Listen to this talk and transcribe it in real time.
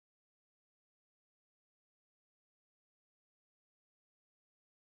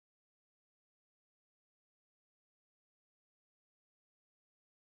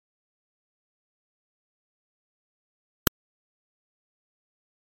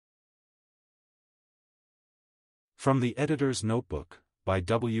From the Editor's Notebook, by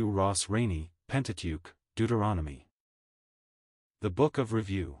W. Ross Rainey, Pentateuch, Deuteronomy. The Book of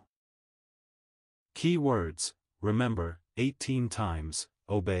Review. Key words: remember, 18 times,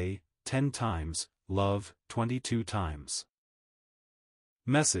 obey, 10 times, love, 22 times.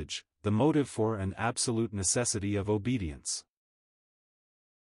 Message: the motive for and absolute necessity of obedience.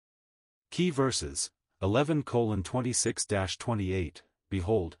 Key verses: 11:26-28,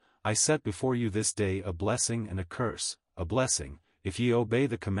 Behold, I set before you this day a blessing and a curse. A blessing, if ye obey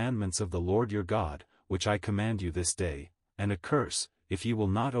the commandments of the Lord your God, which I command you this day, and a curse, if ye will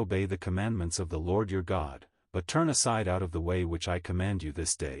not obey the commandments of the Lord your God, but turn aside out of the way which I command you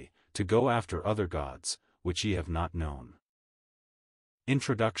this day, to go after other gods, which ye have not known.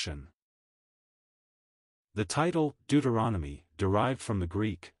 Introduction. The title, Deuteronomy, derived from the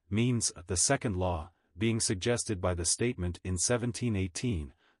Greek, means the second law, being suggested by the statement in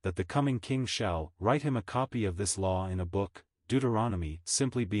 1718, that the coming king shall write him a copy of this law in a book, Deuteronomy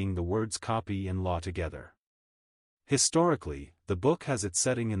simply being the words copy and law together. Historically, the book has its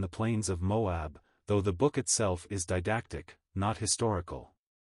setting in the plains of Moab, though the book itself is didactic, not historical.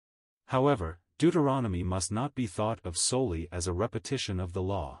 However, Deuteronomy must not be thought of solely as a repetition of the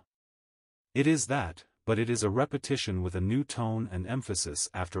law. It is that, but it is a repetition with a new tone and emphasis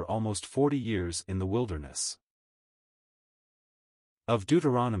after almost 40 years in the wilderness. Of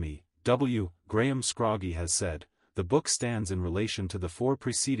Deuteronomy, W. Graham Scroggie has said, the book stands in relation to the four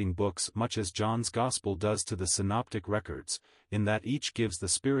preceding books much as John's Gospel does to the synoptic records, in that each gives the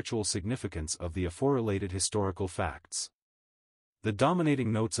spiritual significance of the aforelated historical facts. The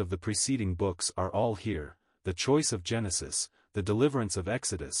dominating notes of the preceding books are all here: the choice of Genesis, the deliverance of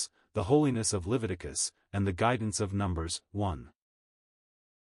Exodus, the holiness of Leviticus, and the guidance of Numbers 1.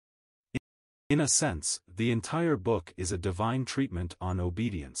 In a sense, the entire book is a divine treatment on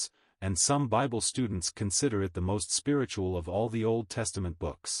obedience, and some Bible students consider it the most spiritual of all the Old Testament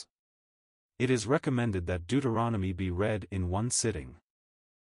books. It is recommended that Deuteronomy be read in one sitting.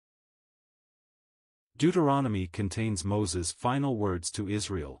 Deuteronomy contains Moses' final words to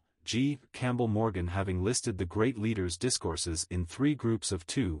Israel. G. Campbell Morgan having listed the great leaders' discourses in three groups of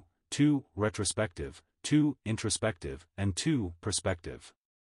two retrospective, 2 introspective, and 2 perspective.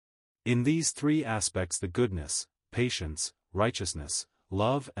 In these three aspects the goodness, patience, righteousness,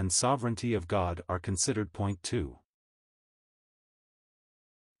 love and sovereignty of God are considered. Point 2.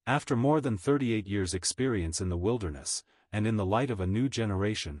 After more than 38 years' experience in the wilderness, and in the light of a new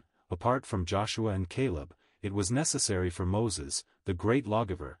generation, apart from Joshua and Caleb, it was necessary for Moses, the great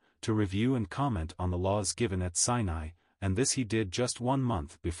lawgiver, to review and comment on the laws given at Sinai, and this he did just 1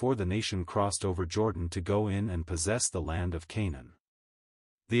 month before the nation crossed over Jordan to go in and possess the land of Canaan.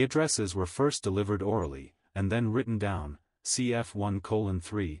 The addresses were first delivered orally, and then written down, cf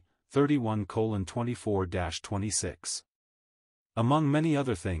 1:3, 31:24-26. Among many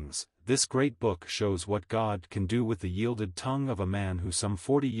other things, this great book shows what God can do with the yielded tongue of a man who some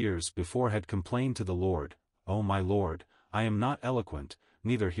 40 years before had complained to the Lord, O my Lord, I am not eloquent,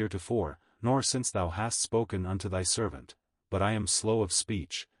 neither heretofore, nor since thou hast spoken unto thy servant, but I am slow of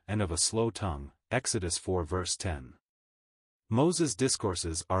speech, and of a slow tongue. Exodus 4 verse 10. Moses'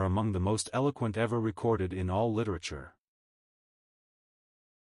 discourses are among the most eloquent ever recorded in all literature.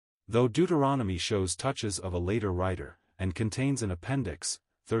 Though Deuteronomy shows touches of a later writer, and contains an appendix,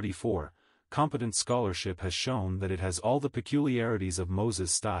 34, competent scholarship has shown that it has all the peculiarities of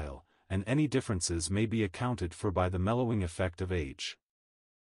Moses' style, and any differences may be accounted for by the mellowing effect of age.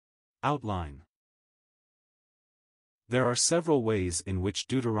 Outline. There are several ways in which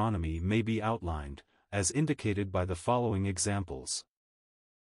Deuteronomy may be outlined, as indicated by the following examples.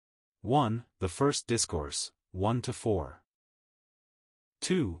 1. The first discourse, 1-4.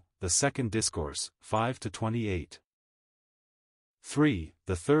 2. The second discourse, 5-28. 3.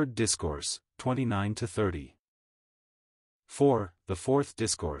 The third discourse, 29-30. 4. The fourth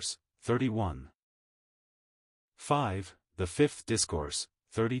discourse, 31. 5. The fifth discourse,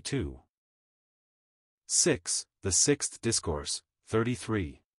 32. 6. The sixth discourse,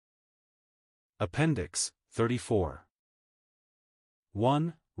 33. Appendix, 34.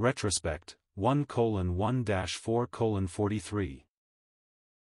 1. Retrospect, 1:1-4:43.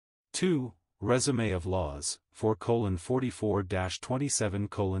 2. Resume of laws,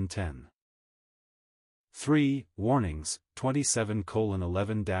 4:44-27:10. 3. Warnings,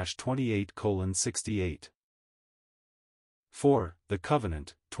 27:11-28:68. 4. The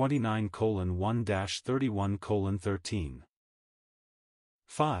Covenant, 29:1-31:13.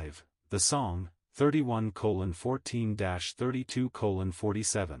 5. The Song,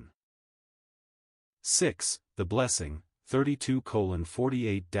 31:14-32:47. 6. The Blessing,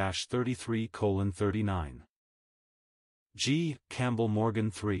 32:48-33:39. G. Campbell Morgan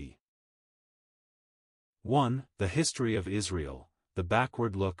 3. 1. The History of Israel, The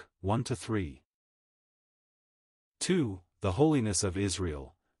Backward Look, 1-3. 2. The Holiness of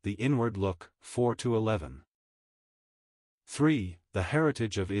Israel, The Inward Look, 4-11. 3. The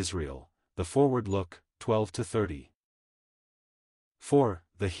Heritage of Israel, The Forward Look, 12-30. 4.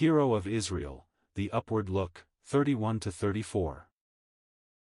 The Hero of Israel, The Upward Look, 31-34.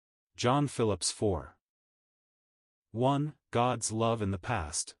 John Phillips 4. 1. God's Love in the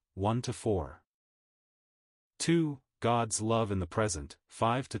Past, 1-4. 2. God's Love in the Present,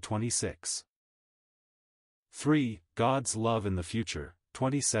 5-26. 3. God's Love in the Future,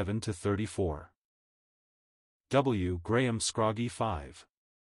 27-34. W. Graham Scroggie 5.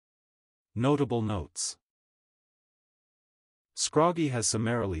 Notable notes. Scroggie has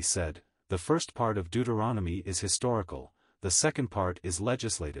summarily said, the first part of Deuteronomy is historical, the second part is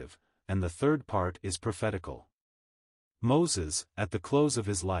legislative, and the third part is prophetical. Moses, at the close of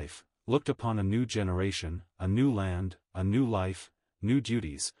his life, looked upon a new generation, a new land, a new life, new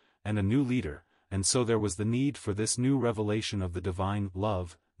duties, and a new leader, and so there was the need for this new revelation of the divine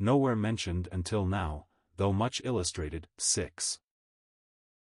love, nowhere mentioned until now, though much illustrated. 6.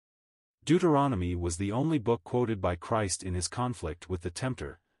 Deuteronomy was the only book quoted by Christ in his conflict with the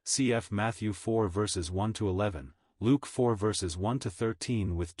tempter, cf. Matthew 4 verses 1-11, Luke 4 verses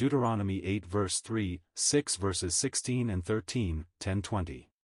 1-13 with Deuteronomy 8 verse 3, 6 verses 16 and 13, 10-20.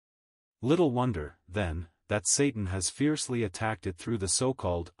 Little wonder, then, that Satan has fiercely attacked it through the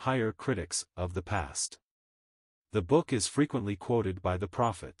so-called higher critics of the past. The book is frequently quoted by the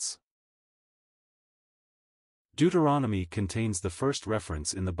prophets. Deuteronomy contains the first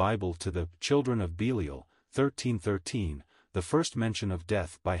reference in the Bible to the children of Belial, 13:13, the first mention of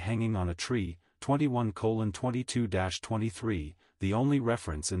death by hanging on a tree, 21:22-23, the only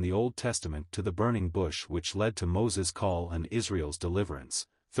reference in the Old Testament to the burning bush which led to Moses' call and Israel's deliverance,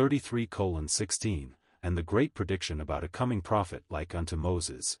 33:16, and the great prediction about a coming prophet like unto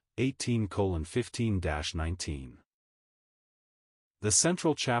Moses, 18:15-19. The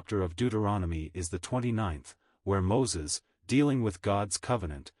central chapter of Deuteronomy is the 29th, where Moses, dealing with God's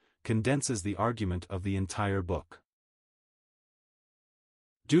covenant, condenses the argument of the entire book.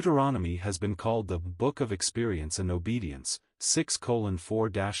 Deuteronomy has been called the Book of Experience and Obedience,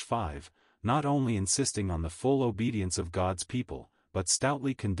 6:4-5, not only insisting on the full obedience of God's people, but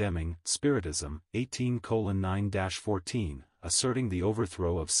stoutly condemning Spiritism, 18:9-14, asserting the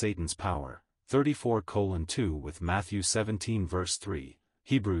overthrow of Satan's power, 34:2 with Matthew 17 verse 3,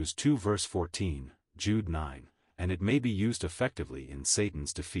 Hebrews 2 verse 14, Jude 9, and it may be used effectively in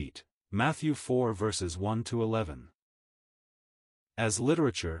Satan's defeat, Matthew 4 verses 1-11. As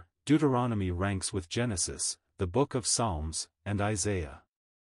literature, Deuteronomy ranks with Genesis, the Book of Psalms, and Isaiah.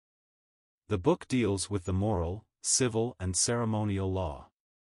 The book deals with the moral, civil and ceremonial law.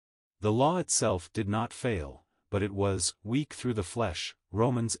 The law itself did not fail, but it was weak through the flesh,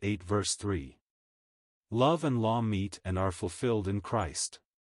 Romans 8 verse 3. Love and law meet and are fulfilled in Christ.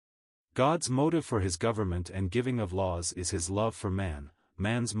 God's motive for his government and giving of laws is his love for man,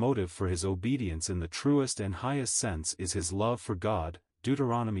 man's motive for his obedience in the truest and highest sense is his love for God,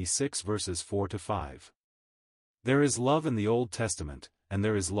 Deuteronomy 6 verses 4-5. There is love in the Old Testament, and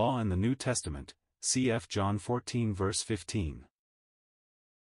there is law in the New Testament, cf. John 14 verse 15.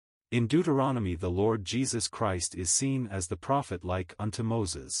 In Deuteronomy the Lord Jesus Christ is seen as the prophet like unto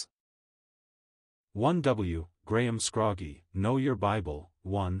Moses. 1 W. Graham Scroggie, Know Your Bible,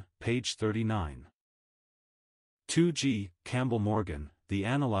 1, page 39. 2 G. Campbell Morgan, The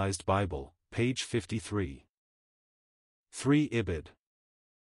Analyzed Bible, page 53. 3 Ibid.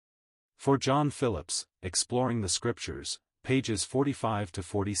 For John Phillips, Exploring the Scriptures, pages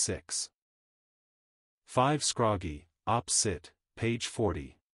 45-46. 5 Scroggie, Op. Cit., page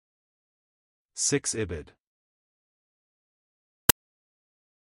 40. 6 Ibid.